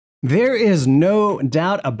There is no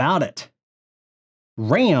doubt about it.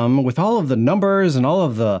 RAM, with all of the numbers and all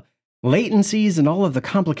of the latencies and all of the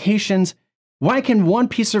complications, why can one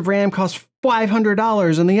piece of RAM cost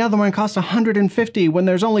 $500 and the other one cost $150 when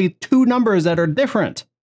there's only two numbers that are different?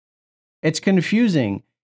 It's confusing,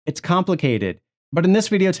 it's complicated. But in this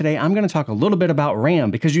video today, I'm going to talk a little bit about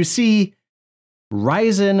RAM because you see,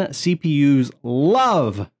 Ryzen CPUs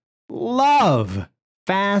love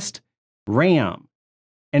fast RAM.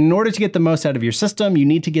 And in order to get the most out of your system, you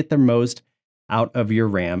need to get the most out of your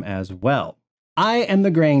RAM as well. I am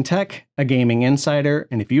TheGrayingTech, a gaming insider,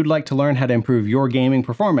 and if you'd like to learn how to improve your gaming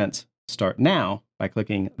performance, start now by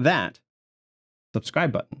clicking that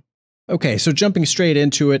subscribe button. Okay, so jumping straight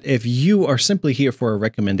into it, if you are simply here for a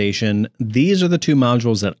recommendation, these are the two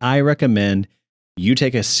modules that I recommend you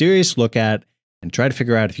take a serious look at and try to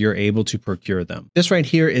figure out if you're able to procure them. This right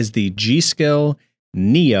here is the GSkill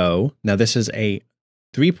Neo. Now this is a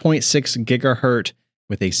 3.6 gigahertz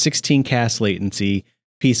with a 16 CAS latency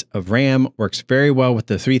piece of RAM. Works very well with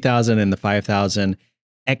the 3000 and the 5000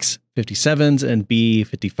 X57s and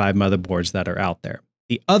B55 motherboards that are out there.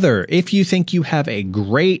 The other, if you think you have a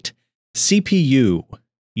great CPU,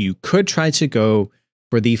 you could try to go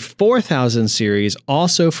for the 4000 series,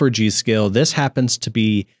 also for GSkill. This happens to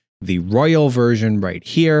be the Royal version right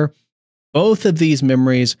here. Both of these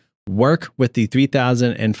memories work with the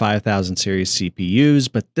 3000 and 5000 series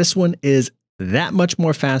CPUs, but this one is that much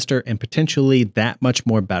more faster and potentially that much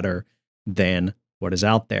more better than what is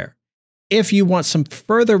out there. If you want some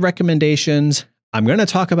further recommendations, I'm going to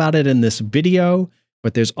talk about it in this video,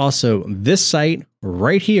 but there's also this site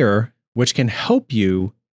right here, which can help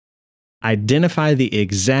you identify the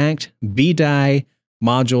exact BDI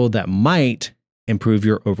module that might improve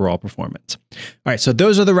your overall performance. All right, so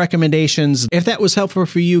those are the recommendations. If that was helpful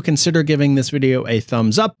for you, consider giving this video a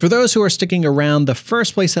thumbs up. For those who are sticking around, the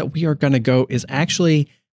first place that we are going to go is actually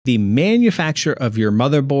the manufacturer of your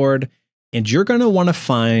motherboard, and you're going to want to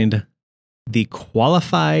find the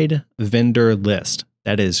qualified vendor list.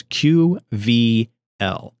 That is QVL.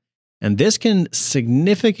 And this can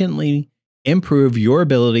significantly improve your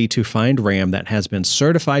ability to find RAM that has been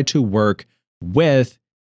certified to work with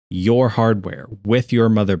your hardware, with your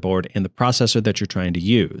motherboard and the processor that you're trying to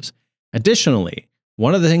use. Additionally,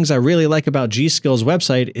 one of the things I really like about GSkill's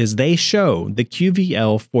website is they show the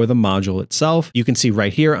QVL for the module itself. You can see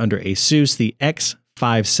right here under ASUS, the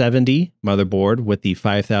X570 motherboard with the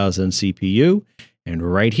 5000 CPU. And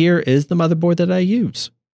right here is the motherboard that I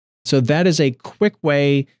use. So that is a quick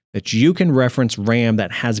way that you can reference RAM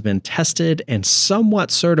that has been tested and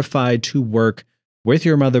somewhat certified to work with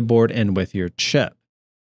your motherboard and with your chip.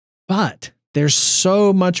 But there's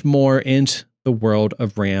so much more into the world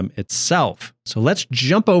of RAM itself. So let's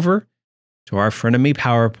jump over to our frenemy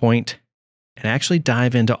PowerPoint and actually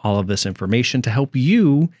dive into all of this information to help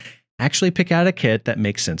you actually pick out a kit that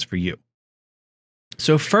makes sense for you.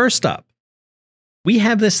 So first up, we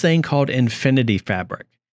have this thing called Infinity Fabric.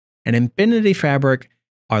 And Infinity Fabric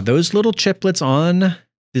are those little chiplets on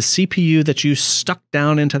the CPU that you stuck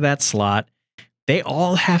down into that slot. They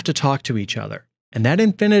all have to talk to each other. And that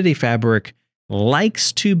Infinity Fabric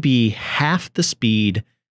likes to be half the speed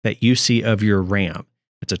that you see of your RAM.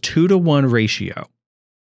 It's a 2-to-1 ratio.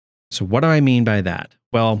 So what do I mean by that?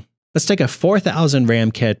 Well, let's take a 4000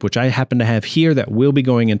 RAM kit, which I happen to have here that will be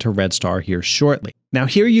going into Red Star here shortly. Now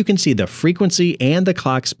here you can see the frequency and the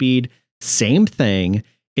clock speed, same thing,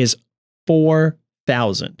 is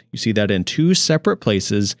 4000. You see that in two separate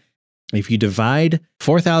places. If you divide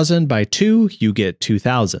 4000 by 2, you get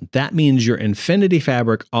 2000. That means your Infinity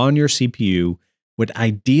Fabric on your CPU would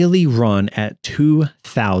ideally run at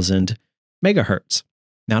 2000 megahertz.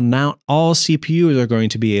 Now, not all CPUs are going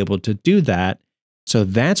to be able to do that. So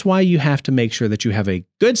that's why you have to make sure that you have a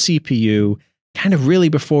good CPU kind of really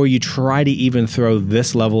before you try to even throw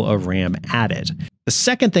this level of RAM at it. The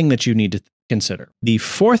second thing that you need to consider, the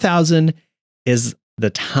 4000 is the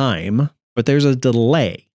time, but there's a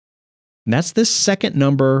delay. And that's this second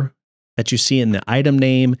number that you see in the item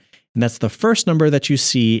name. And that's the first number that you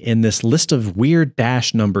see in this list of weird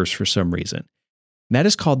dash numbers for some reason. And that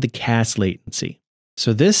is called the CAS latency.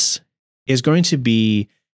 So this is going to be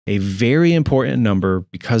a very important number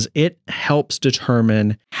because it helps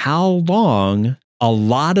determine how long a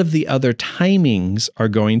lot of the other timings are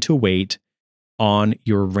going to wait on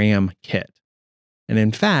your RAM kit. And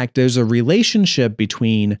in fact, there's a relationship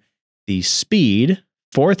between the speed,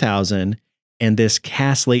 4000, and this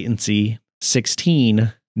CAS latency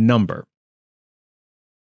 16 number.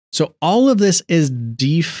 So all of this is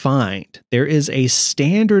defined. There is a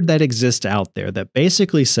standard that exists out there that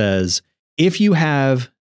basically says, if you have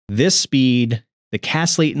this speed The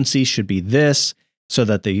CAS latency should be this, so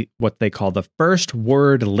that what they call the first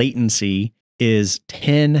word latency is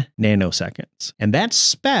 10 nanoseconds. And that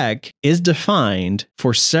spec is defined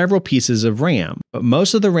for several pieces of RAM, but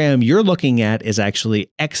most of the RAM you're looking at is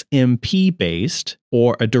actually XMP based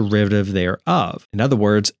or a derivative thereof. In other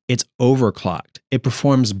words, it's overclocked. It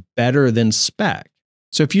performs better than spec.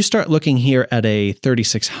 So if you start looking here at a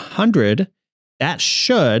 3600, that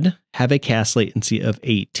should have a CAS latency of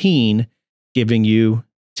 18, giving you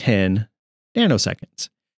 10 nanoseconds.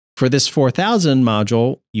 For this 4000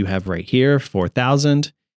 module, you have right here,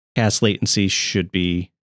 4000, CAS latency should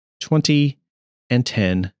be 20 and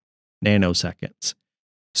 10 nanoseconds.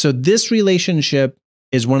 So this relationship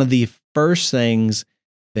is one of the first things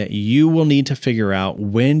that you will need to figure out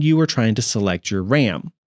when you are trying to select your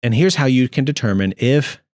RAM. And here's how you can determine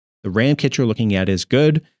if the RAM kit you're looking at is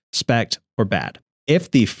good, spec'd, or bad.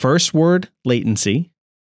 If the first word latency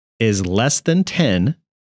is less than 10,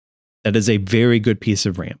 that is a very good piece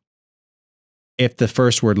of RAM. If the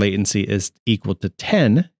first word latency is equal to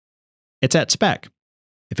 10, it's at spec.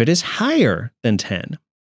 If it is higher than 10,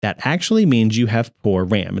 that actually means you have poor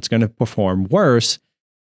RAM. It's going to perform worse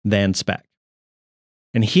than spec.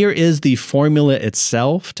 And here is the formula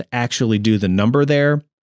itself to actually do the number there.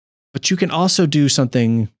 But you can also do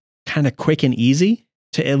something kind of quick and easy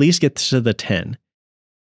to at least get to the 10.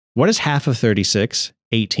 What is half of 36?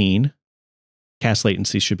 18. CAS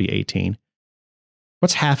latency should be 18.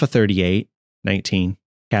 What's half of 38? 19.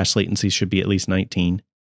 CAS latency should be at least 19.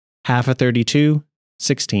 Half of 32?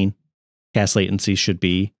 16. CAS latency should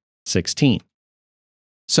be 16.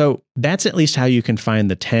 So that's at least how you can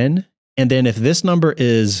find the 10. And then if this number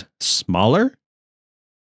is smaller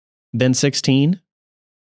than 16,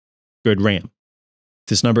 good RAM. If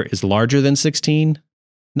this number is larger than 16,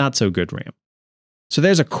 not so good RAM. So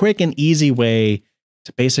there's a quick and easy way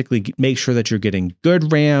to basically make sure that you're getting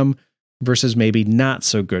good RAM versus maybe not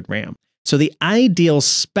so good RAM. So the ideal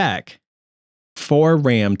spec for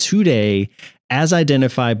RAM today, as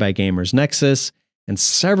identified by Gamers Nexus and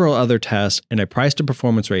several other tests in a price to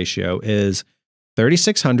performance ratio, is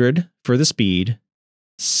 3600 for the speed,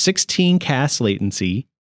 16 CAS latency,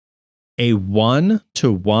 a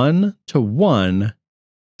 1:1:1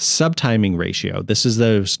 subtiming ratio. This is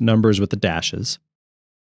those numbers with the dashes.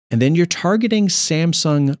 And then you're targeting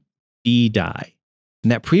Samsung B-Die.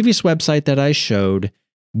 And that previous website that I showed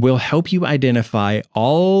will help you identify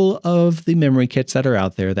all of the memory kits that are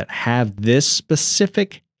out there that have this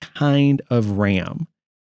specific kind of RAM.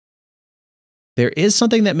 There is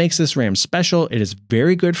something that makes this RAM special. It is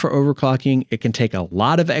very good for overclocking. It can take a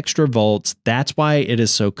lot of extra volts. That's why it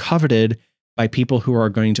is so coveted by people who are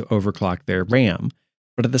going to overclock their RAM.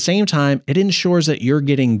 But at the same time, it ensures that you're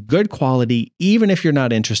getting good quality, even if you're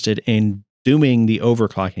not interested in doing the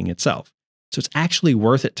overclocking itself. So it's actually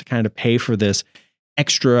worth it to kind of pay for this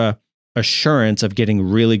extra assurance of getting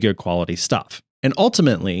really good quality stuff. And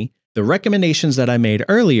ultimately, the recommendations that I made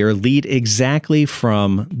earlier lead exactly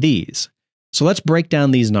from these. So let's break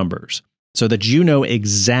down these numbers so that you know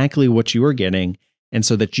exactly what you are getting and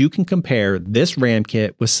so that you can compare this RAM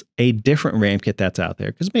kit with a different RAM kit that's out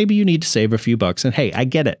there, because maybe you need to save a few bucks. And hey, I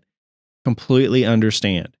get it. Completely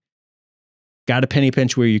understand. Got to penny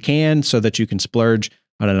pinch where you can so that you can splurge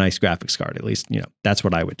on a nice graphics card. At least, that's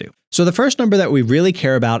what I would do. So the first number that we really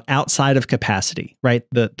care about outside of capacity, right?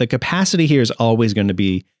 The capacity here is always going to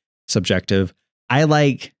be subjective. I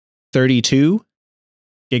like 32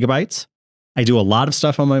 gigabytes. I do a lot of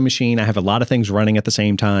stuff on my machine. I have a lot of things running at the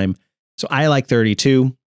same time. So I like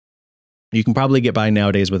 32. You can probably get by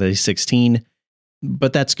nowadays with a 16,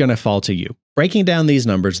 but that's going to fall to you. Breaking down these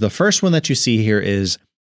numbers, the first one that you see here is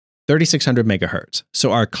 3600 megahertz.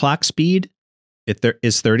 So our clock speed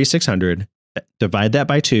is 3600. Divide that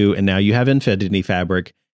by 2, and now you have Infinity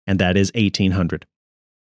Fabric, and that is 1800.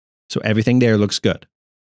 So everything there looks good.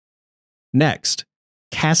 Next,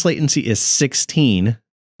 CAS latency is 16.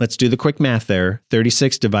 Let's do the quick math there.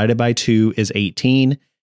 36 divided by 2 is 18.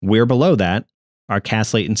 We're below that. Our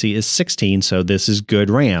CAS latency is 16, so this is good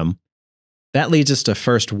RAM. That leads us to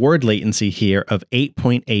first word latency here of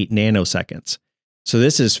 8.8 nanoseconds. So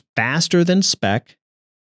this is faster than spec.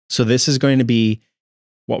 So this is going to be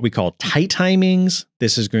what we call tight timings.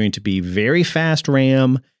 This is going to be very fast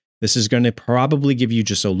RAM. This is going to probably give you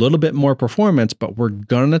just a little bit more performance, but we're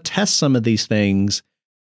going to test some of these things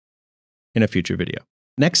in a future video.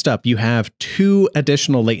 Next up, you have 2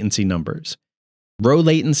 additional latency numbers, row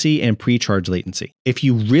latency and pre-charge latency. If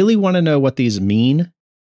you really want to know what these mean,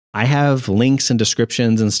 I have links and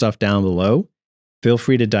descriptions and stuff down below. Feel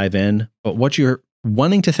free to dive in. But what you're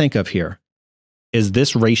wanting to think of here is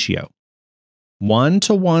this ratio.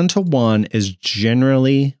 1:1:1 is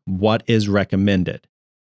generally what is recommended.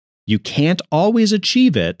 You can't always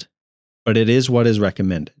achieve it, but it is what is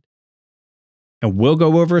recommended. And we'll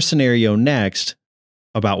go over a scenario next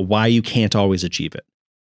about why you can't always achieve it.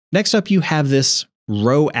 Next up, you have this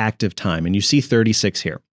row active time, and you see 36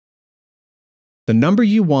 here. The number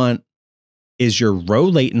you want is your row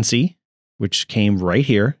latency, which came right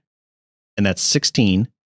here, and that's 16,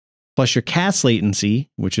 plus your CAS latency,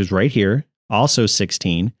 which is right here, also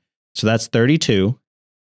 16, so that's 32.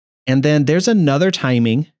 And then there's another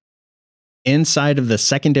timing inside of the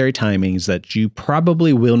secondary timings that you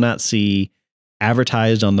probably will not see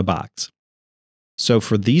advertised on the box. So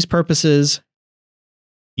for these purposes,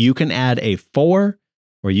 you can add a 4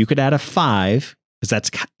 or you could add a 5, because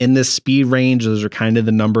that's in this speed range. Those are kind of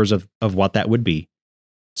the numbers of what that would be.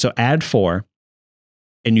 So add 4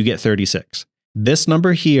 and you get 36. This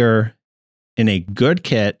number here in a good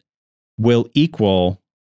kit will equal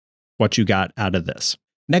what you got out of this.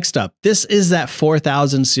 Next up, this is that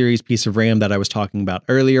 4000 series piece of RAM that I was talking about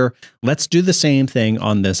earlier. Let's do the same thing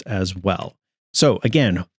on this as well. So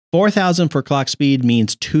again, 4000 for clock speed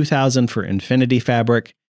means 2000 for Infinity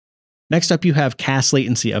Fabric. Next up, you have CAS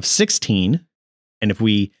latency of 16. And if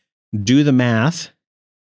we do the math,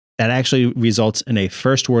 that actually results in a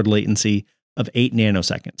first word latency of 8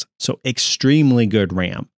 nanoseconds. So extremely good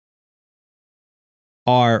RAM.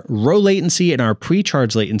 Our row latency and our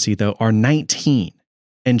pre-charge latency, though, are 19.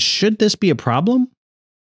 And should this be a problem?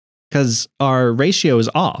 Because our ratio is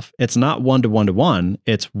off. It's not 1:1:1.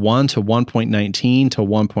 It's 1:1.19 to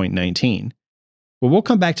 1.19. Well, we'll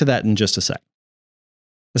come back to that in just a sec.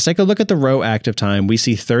 Let's take a look at the row active time. We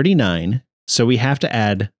see 39. So we have to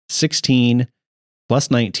add 16 plus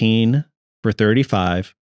 19 for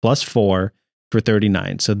 35 plus 4 for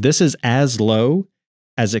 39. So this is as low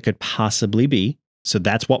as it could possibly be. So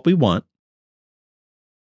that's what we want.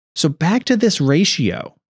 So back to this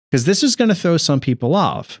ratio, because this is going to throw some people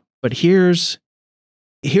off. But here's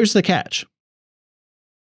the catch.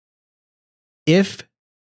 If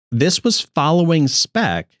this was following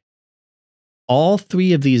spec, all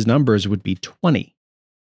three of these numbers would be 20,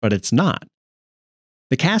 but it's not.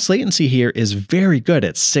 The CAS latency here is very good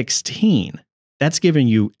at 16. That's giving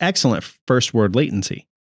you excellent first word latency.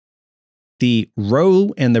 The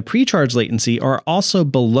row and the pre-charge latency are also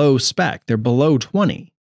below spec. They're below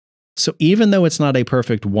 20. So even though it's not a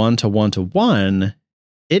perfect 1:1:1,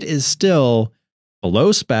 it is still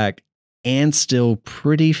below spec and still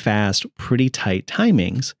pretty fast, pretty tight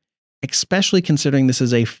timings, especially considering this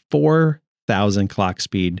is a 4000 clock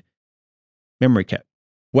speed memory kit.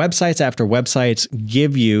 Websites after websites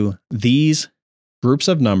give you these groups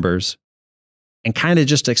of numbers and kind of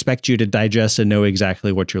just expect you to digest and know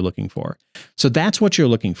exactly what you're looking for. So that's what you're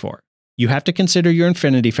looking for. You have to consider your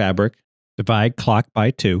Infinity Fabric, divide clock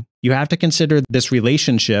by 2. You have to consider this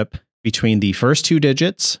relationship between the first 2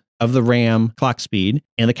 digits of the RAM clock speed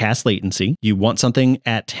and the CAS latency. You want something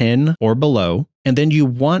at 10 or below, and then you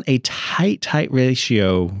want a tight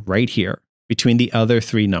ratio right here between the other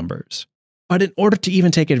 3 numbers. But in order to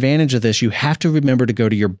even take advantage of this, you have to remember to go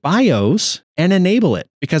to your BIOS and enable it,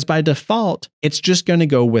 because by default, it's just going to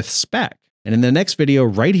go with spec. And in the next video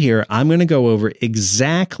right here, I'm going to go over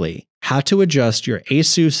exactly how to adjust your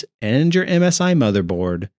ASUS and your MSI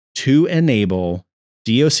motherboard to enable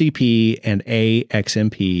DOCP and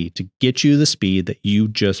AXMP to get you the speed that you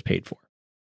just paid for.